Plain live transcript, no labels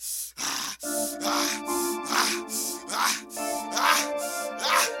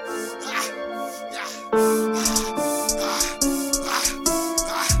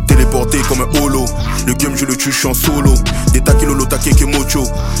game, je le tue, je suis en solo. Des taquets, lolo, taquet, mocho.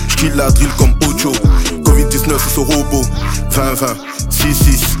 J'kill la drill comme Ocho. Covid-19, c'est ce robot. 20-20,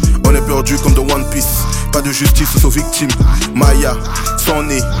 6-6. On est perdu comme dans One Piece. Pas de justice aux victimes. Maya, sans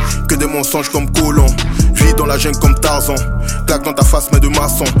nez, que des mensonges comme Colon. Vis dans la jungle comme Tarzan. Claque dans ta face, mais de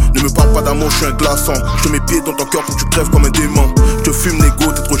maçon. Ne me parle pas d'amour, je suis un glaçon. Je te mets pied dans ton cœur pour que tu crèves comme un démon. Je te fume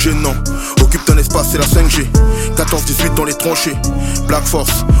l'égo, t'es trop gênant. Occupe ton espace, c'est la 5G. 14-18 dans les tranchées. Black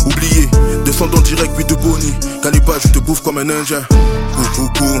Force, oublié. Descendant direct, 8 de Bonnie. Cannibale, je te bouffe comme un indien.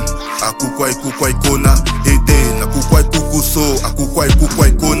 Coucou, akukwai kukwai kona. Aidé, na kukwai kukuso. Akukwai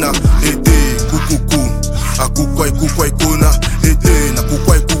kukwai kona. Aidé, coucou. Akukwai kukwai kona. Aidé, na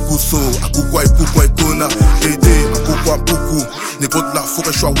kukwai kukuso. Akukwai kukwai kona. Aidé, akukwa Ampuku. Négro de la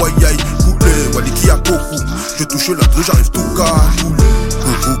forêt, je suis à Wayai. Coulé, Waliki à Koku. Je touche la drue, j'arrive tout cas.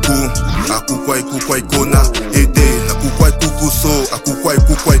 Coucou, akukwai kukwai kona. Aidé, na kukwai kukuso. Akukwai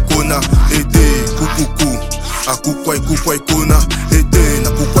kukwai kona. Aidé, coucou. Akukwai kukwai kona. Aidé, na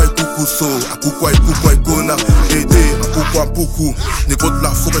kukwai kukuso. Akukwai kukwai kona. Aidé, akukwa Ampuku. Négro de la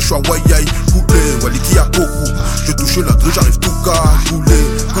forêt, je suis à Wayai. Coulé, Waliki à Koku. Je touche la drue, j'arrive tout cas. Coulé,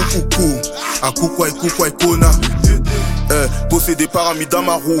 coucou. Akukwai kukwai kona. Possédé par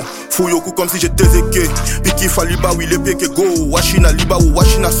Amidamaru. Fouyoku comme si j'étais Zeke. Piki Faliba, oui, les Peke Go. Washina Liba ou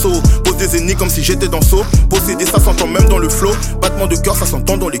Washina So. Pose des ennemis comme si j'étais dans So. Possédé, ça s'entend même dans le flow. Battement de cœur, ça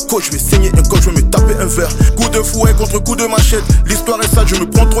s'entend dans les côtes. Je vais saigner un coach, je vais me taper un verre. Coup de fouet contre coup de machette. L'histoire est sale, je me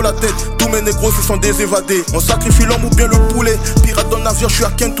prends trop la tête. Tous mes négros se sont des évadés. On sacrifie l'homme ou bien le poulet. Pirate dans le navire, je suis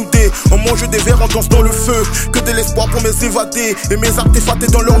à Kentoudé. On mange des verres, on danse dans le feu. Que de l'espoir pour mes évadés. Et mes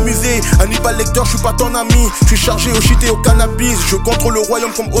artefacts dans leur musée. Hannibal Lecter, je suis pas ton ami. Je suis chargé au shit et au cannabis. Je contrôle le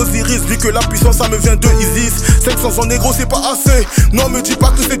royaume comme Osiris. Vu que la puissance ça me vient de Isis. 500 ans négro c'est pas assez. Non me dis pas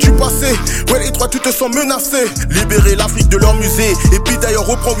que c'est du passé. Ouais et toi tu te sens menacé. Libérer l'Afrique de leur musée. Et puis d'ailleurs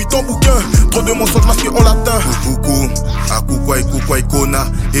reprends 8 ans bouquin. Trop de mensonges masqués en latin. Coucou, akukwai kukwai kona.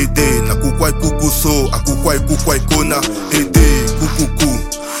 Aidé, na kukwai kukuso. Akukwai kukwai kona. Aidé, coucou.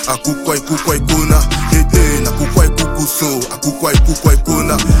 Akukwai kukwai kona. Aidé, na kukwai kukuso. Akukwai kukwai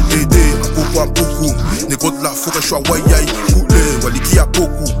kona. Aidé, akukwa Ampuku. Négro de la forêt, je suis à Wayai. Coulé, Waliki à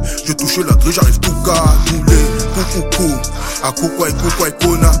Koku. Je touche la drue, j'arrive tout cas. Coulé, coucou. Akukwai kukwai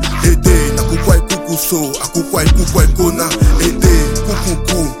kona. Aidé, na kukwai kukuso. Akukwai kukwai kona. Aidé,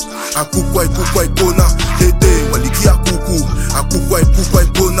 coucou. Akukwai kukwai kona. Aidé, Waliki à Koku. Akukwai kukwai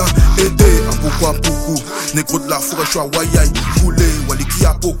kona. Aidé, akukwa Ampuku. Négro de la forêt, je suis à Wayai. Coulé, Waliki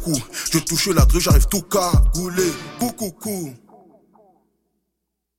à Koku. Je touche la drue, j'arrive tout cas. Coulé, coucou.